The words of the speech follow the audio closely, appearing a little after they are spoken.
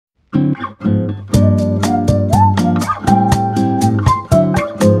Speaking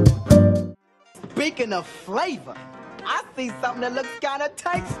of flavor, I see something that looks kind of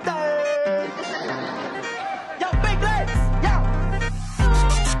tasty. Yo, big legs, yo.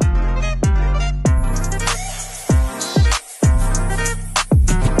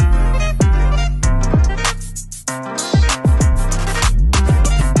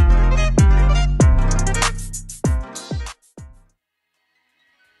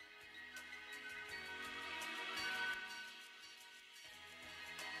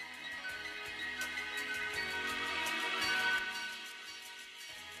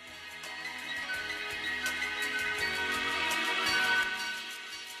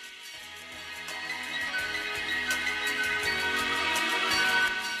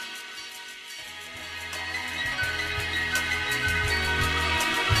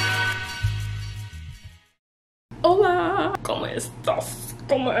 Hola, ¿cómo estás?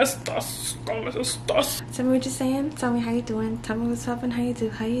 ¿Cómo estás? ¿Cómo estás? Tell me what you're saying. Tell me how you doing. Tell me what's up and how you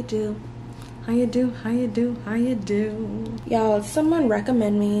do. How you do. How you do. How you do. How you do. Y'all, someone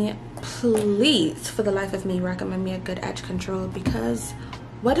recommend me, please, for the life of me, recommend me a good edge control, because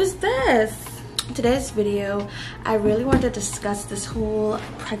what is this? Today's video, I really want to discuss this whole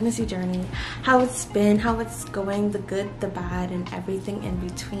pregnancy journey, how it's been, how it's going, the good, the bad, and everything in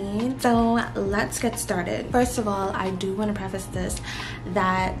between. So let's get started. First of all, I do want to preface this,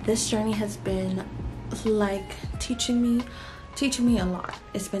 that this journey has been like teaching me a lot.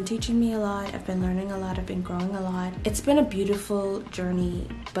 It's been teaching me a lot. I've been learning a lot. I've been growing a lot. It's been a beautiful journey,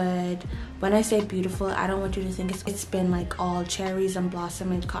 but when I say beautiful, I don't want you to think it's been like all cherries and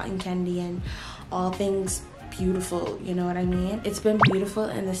blossom and cotton candy and all things beautiful, you know what I mean? It's been beautiful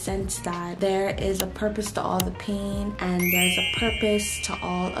in the sense that there is a purpose to all the pain, and there's a purpose to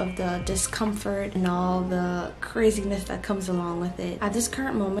all of the discomfort and all the craziness that comes along with it. At this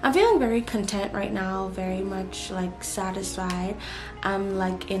current moment, I'm feeling very content right now, very much like satisfied. I'm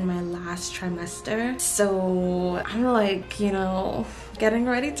like in my last trimester, so I'm like, you know, getting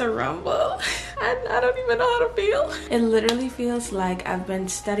ready to rumble. And I don't even know how to feel. It literally feels like I've been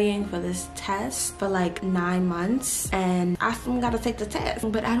studying for this test for like 9 months, and I still gotta take the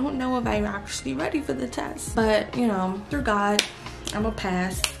test, but I don't know if I'm actually ready for the test. But you know, through God, I'm gonna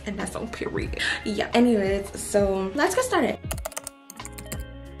pass, and that's on period. Yeah, anyways, so let's get started.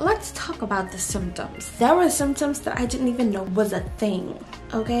 Let's talk about the symptoms. There were symptoms that I didn't even know was a thing.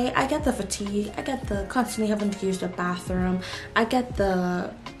 Okay, I get the fatigue, I get the constantly having to use the bathroom, I get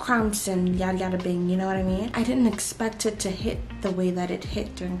the cramps and yada yada bing, you know what I mean? I didn't expect it to hit the way that it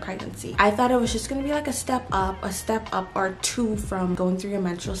hit during pregnancy. I thought it was just gonna be like a step up or two from going through your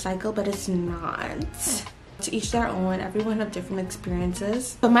menstrual cycle, but it's not. To each their own, everyone have different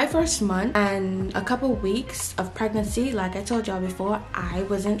experiences. But my first month and a couple weeks of pregnancy, like I told y'all before, I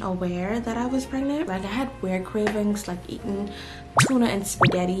wasn't aware that I was pregnant. Like I had weird cravings, like eating tuna and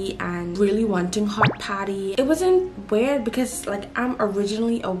spaghetti and really wanting hot patty. It wasn't weird because like I'm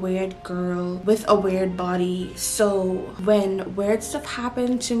originally a weird girl with a weird body, so when weird stuff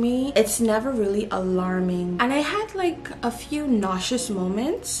happened to me, it's never really alarming. And I had like a few nauseous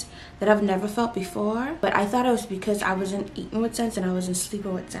moments that I've never felt before, but I thought it was because I wasn't eating with sense and I wasn't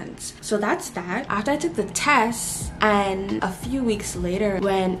sleeping with sense. So that's that. After I took the test, and a few weeks later,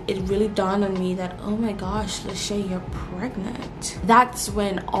 when it really dawned on me that, oh my gosh, Lachey, you're pregnant, that's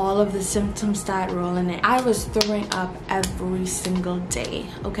when all of the symptoms started rolling in. I was throwing up every single day,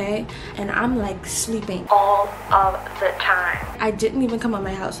 okay? And I'm like sleeping all of the time. I didn't even come out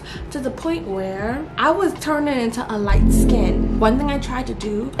my house, to the point where I was turning into a light skin. One thing I tried to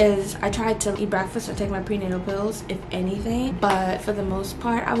do is I tried to eat breakfast or take my prenatal pills, if anything, but for the most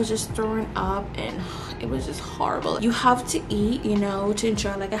part I was just throwing up and it was just horrible. You have to eat, you know, to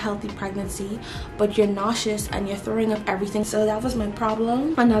ensure like a healthy pregnancy, but you're nauseous and you're throwing up everything. So that was my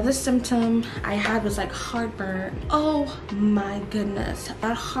problem. Another symptom I had was like heartburn. Oh my goodness,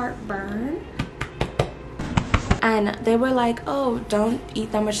 that heartburn. And they were like, oh, don't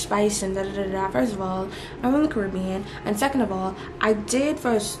eat that much spice and da da da da. First of all, I'm in the Caribbean, and second of all, I did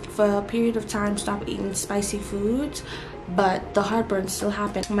for a period of time stop eating spicy foods, but the heartburn still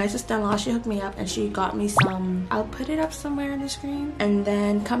happened. My sister-in-law, she hooked me up and she got me some, I'll put it up somewhere on the screen. And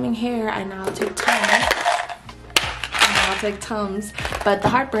then coming here, I now take Tums, but the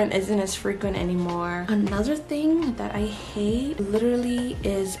heartburn isn't as frequent anymore. Another thing that I hate literally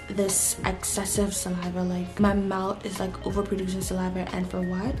is this excessive saliva. Like my mouth is like overproducing saliva, and for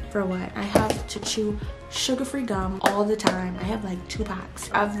what? I have to chew sugar-free gum all the time. I have like 2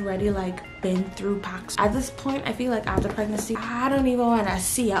 packs. I've already like been through packs. At this point, I feel like after pregnancy, I don't even want to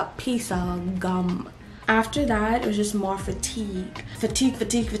see a piece of gum. After that, it was just more fatigue,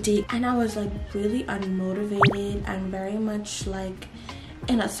 and I was like really unmotivated and very much like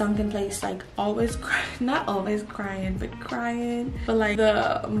in a sunken place, like always not always crying, but crying for like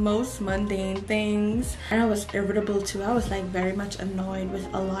the most mundane things. And I was irritable too. I was like very much annoyed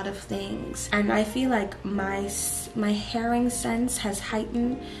with a lot of things, and I feel like my hearing sense has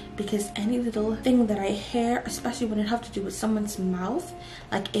heightened because any little thing that I hear, especially when it has to do with someone's mouth,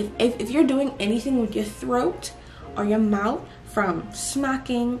 like if you're doing anything with your throat or your mouth, from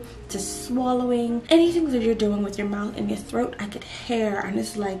smacking to swallowing, anything that you're doing with your mouth and your throat, I could hear, and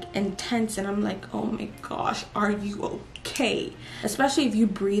it's like intense, and I'm like, oh my gosh, are you okay? Especially if you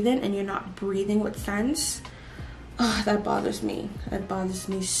breathe in and you're not breathing with sense. Oh, that bothers me. That bothers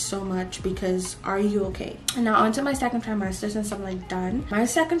me so much, because are you okay? And now onto my second trimester, since I'm like done. My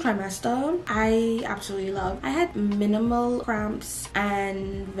second trimester, I absolutely love. I had minimal cramps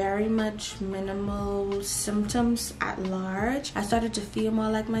and very much minimal symptoms at large. I started to feel more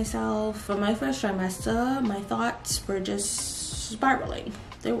like myself. For my first trimester, my thoughts were just spiraling.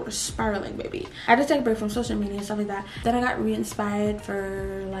 They were spiraling, baby. I had to take a break from social media and stuff like that. Then I got re-inspired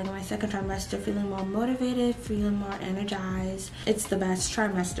for like my second trimester, feeling more motivated, feeling more energized. It's the best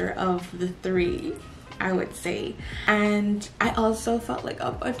trimester of the 3, I would say. And I also felt like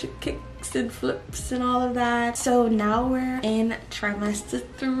a bunch of kicks and flips and all of that. So now we're in trimester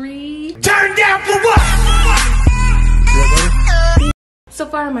 3. Turn down for what? So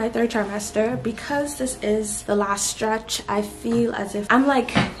far in my third trimester, because this is the last stretch, I feel as if I'm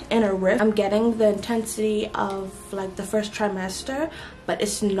like in a rift. I'm getting the intensity of like the first trimester, but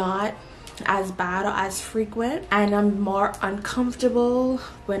it's not as bad or as frequent, and I'm more uncomfortable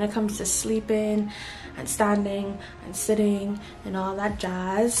when it comes to sleeping and standing and sitting and all that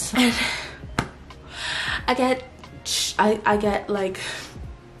jazz. And I get like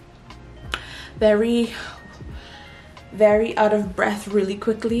very out of breath really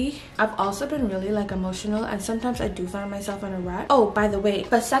quickly. I've also been really like emotional, and sometimes I do find myself in a rut. Oh, by the way,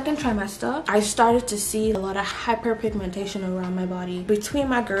 the second trimester, I started to see a lot of hyperpigmentation around my body. Between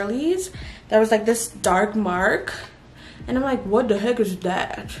my girlies, there was like this dark mark, and I'm like, what the heck is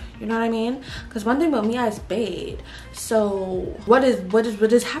that? You know what I mean? Because one thing about me, I is bathed. So what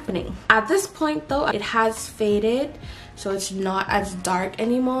is happening? At this point though, it has faded, so it's not as dark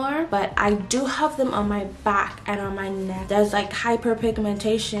anymore, but I do have them on my back and on my neck. There's like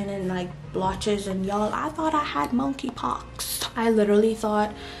hyperpigmentation and like blotches, and y'all, I thought I had monkeypox. I literally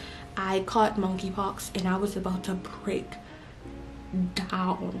thought I caught monkeypox and I was about to break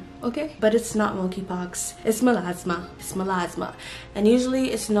down, okay? But it's not monkeypox, it's melasma. It's melasma, and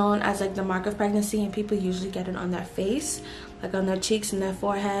usually it's known as like the mark of pregnancy, and people usually get it on their face, like on their cheeks and their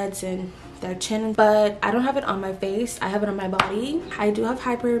foreheads and their chin. But I don't have it on my face, I have it on my body. I do have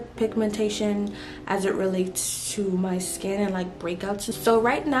hyperpigmentation as it relates to my skin and like breakouts. So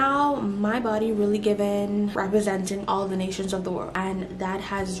right now my body really representing all the nations of the world, and that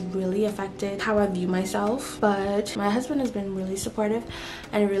has really affected how I view myself. But my husband has been really supportive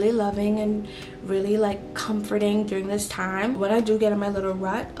and really loving and really like comforting during this time. When I do get in my little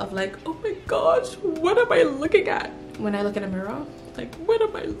rut of like, oh my gosh, what am I looking at? When I look in a mirror, like, what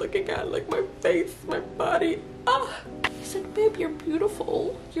am I looking at? Like my face, my body. Ah, he's like, babe, you're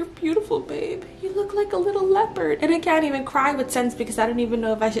beautiful. You're beautiful, babe. You look like a little leopard. And I can't even cry with sense because I don't even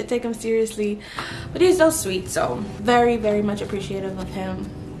know if I should take him seriously. But he's so sweet. So very, very much appreciative of him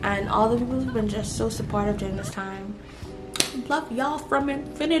and all the people who've been just so supportive during this time. Love y'all from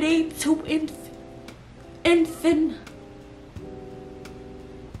infinity to infinite.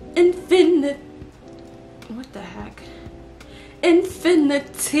 What the heck?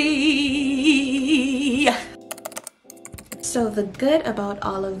 Infinity. So the good about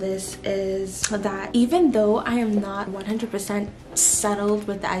all of this is that even though I am not 100% settled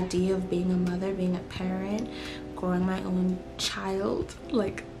with the idea of being a mother, being a parent, growing my own child,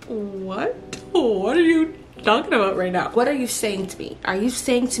 like what are you talking about right now? What are you saying to me? Are you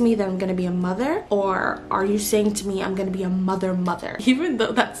saying to me that I'm gonna be a mother, or are you saying to me I'm gonna be a mother? Even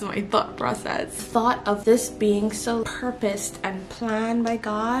though that's my thought process. Thought of this being so purposed and planned by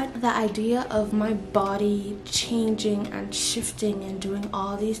God, the idea of my body changing and shifting and doing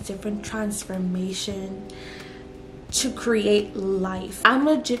all these different transformations to create life. I'm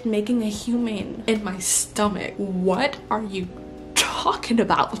legit making a human in my stomach. What are you talking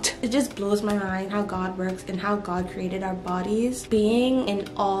about? It just blows my mind how God works and how God created our bodies. Being in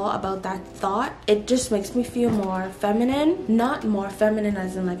awe about that thought, it just makes me feel more feminine. Not more feminine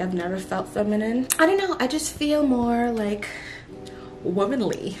as in like I've never felt feminine. I don't know, I just feel more like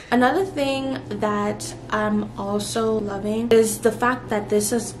womanly. Another thing that I'm also loving is the fact that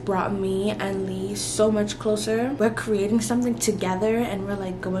this has brought me and Lee so much closer. We're creating something together and we're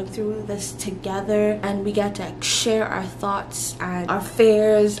like going through this together, and we get to share our thoughts and our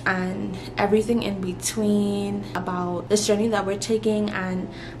fears and everything in between about this journey that we're taking and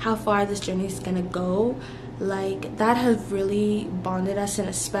how far this journey is gonna go. Like, that has really bonded us in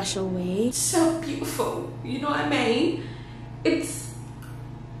a special way. So beautiful, you know what I mean?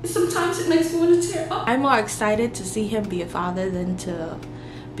 Sometimes it makes me want to tear up. I'm more excited to see him be a father than to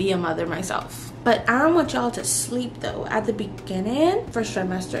be a mother myself. But I don't want y'all to sleep though. At the beginning, first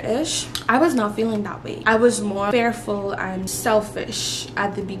trimester-ish, I was not feeling that way. I was more fearful and selfish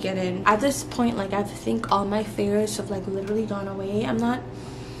at the beginning. At this point, like, I think all my fears have like literally gone away. I'm not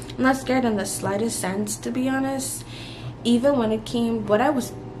scared in the slightest sense, to be honest. Even when it came, what I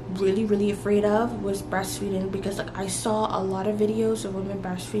was really afraid of was breastfeeding, because like I saw a lot of videos of women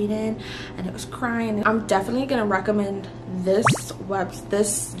breastfeeding and it was crying. I'm definitely gonna recommend this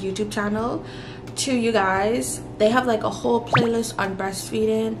YouTube channel to you guys. They have like a whole playlist on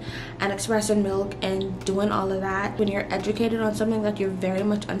breastfeeding and expressing milk and doing all of that. When you're educated on something that you're very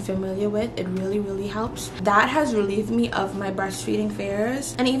much unfamiliar with, it really helps. That has relieved me of my breastfeeding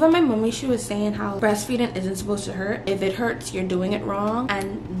fears. And even my mommy, she was saying how breastfeeding isn't supposed to hurt. If it hurts, you're doing it wrong.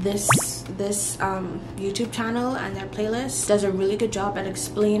 And this YouTube channel and their playlist does a really good job at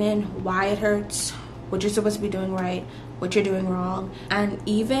explaining why it hurts, what you're supposed to be doing right, what you're doing wrong. And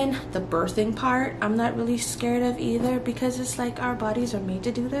even the birthing part, I'm not really scared of either, because it's like our bodies are made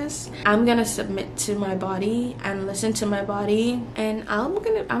to do this. I'm gonna submit to my body and listen to my body, and I'm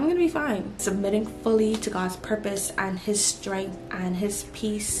gonna be fine. Submitting fully to God's purpose and his strength and his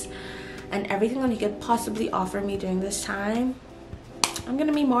peace and everything that he could possibly offer me during this time, I'm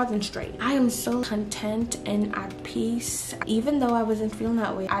gonna be more than straight. I am so content and at peace. Even though I wasn't feeling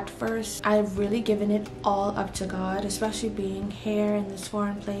that way at first, I've really given it all up to God, especially being here in this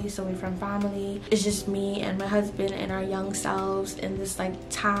foreign place away from family. It's just me and my husband and our young selves in this like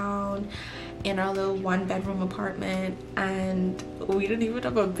town, in our little 1-bedroom apartment, and we didn't even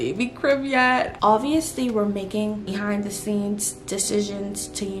have a baby crib yet. Obviously, we're making behind the scenes decisions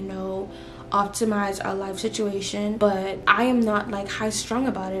to, you know, optimize our life situation, but I am not like high-strung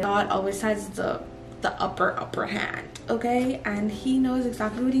about it. God always has the upper hand, okay? And he knows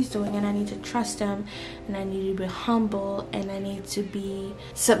exactly what he's doing, and I need to trust him, and I need to be humble, and I need to be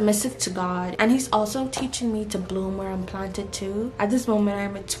submissive to God. And he's also teaching me to bloom where I'm planted too. At this moment,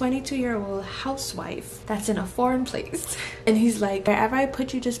 I'm a 22-year-old housewife that's in a foreign place, and he's like, wherever I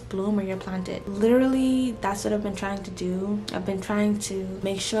put you, just bloom where you're planted. Literally, that's what I've been trying to do. I've been trying to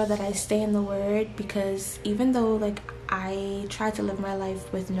make sure that I stay in the word, because even though like I try to live my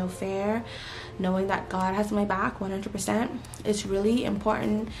life with no fear, knowing that God has my back 100%, it's really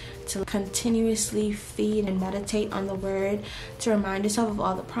important to continuously feed and meditate on the word, to remind yourself of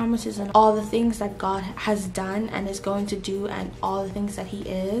all the promises and all the things that God has done and is going to do, and all the things that he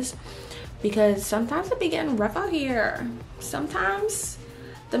is. Because sometimes it be getting rough out here. Sometimes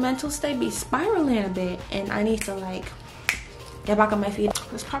the mental state be spiraling a bit, and I need to like get back on my feet.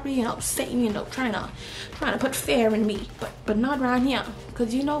 It's probably, you know, Satan, you know, trying to put fear in me, but not around here.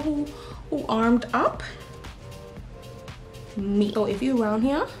 Because you know who armed up? Me. So if you around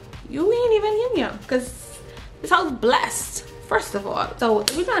here, you ain't even in here, because this house is blessed, first of all. So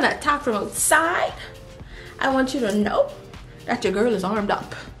if you're trying to attack from outside, I want you to know that your girl is armed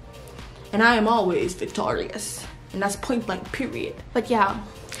up, and I am always victorious, and that's point blank period. But yeah,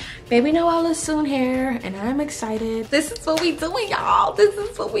 Baby Noel is soon here, and I'm excited. This is what we doing, y'all. This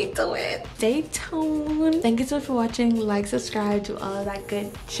is what we doing. Stay tuned. Thank you so much for watching. Like, subscribe, do all of that good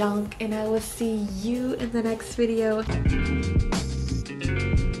junk, and I will see you in the next video.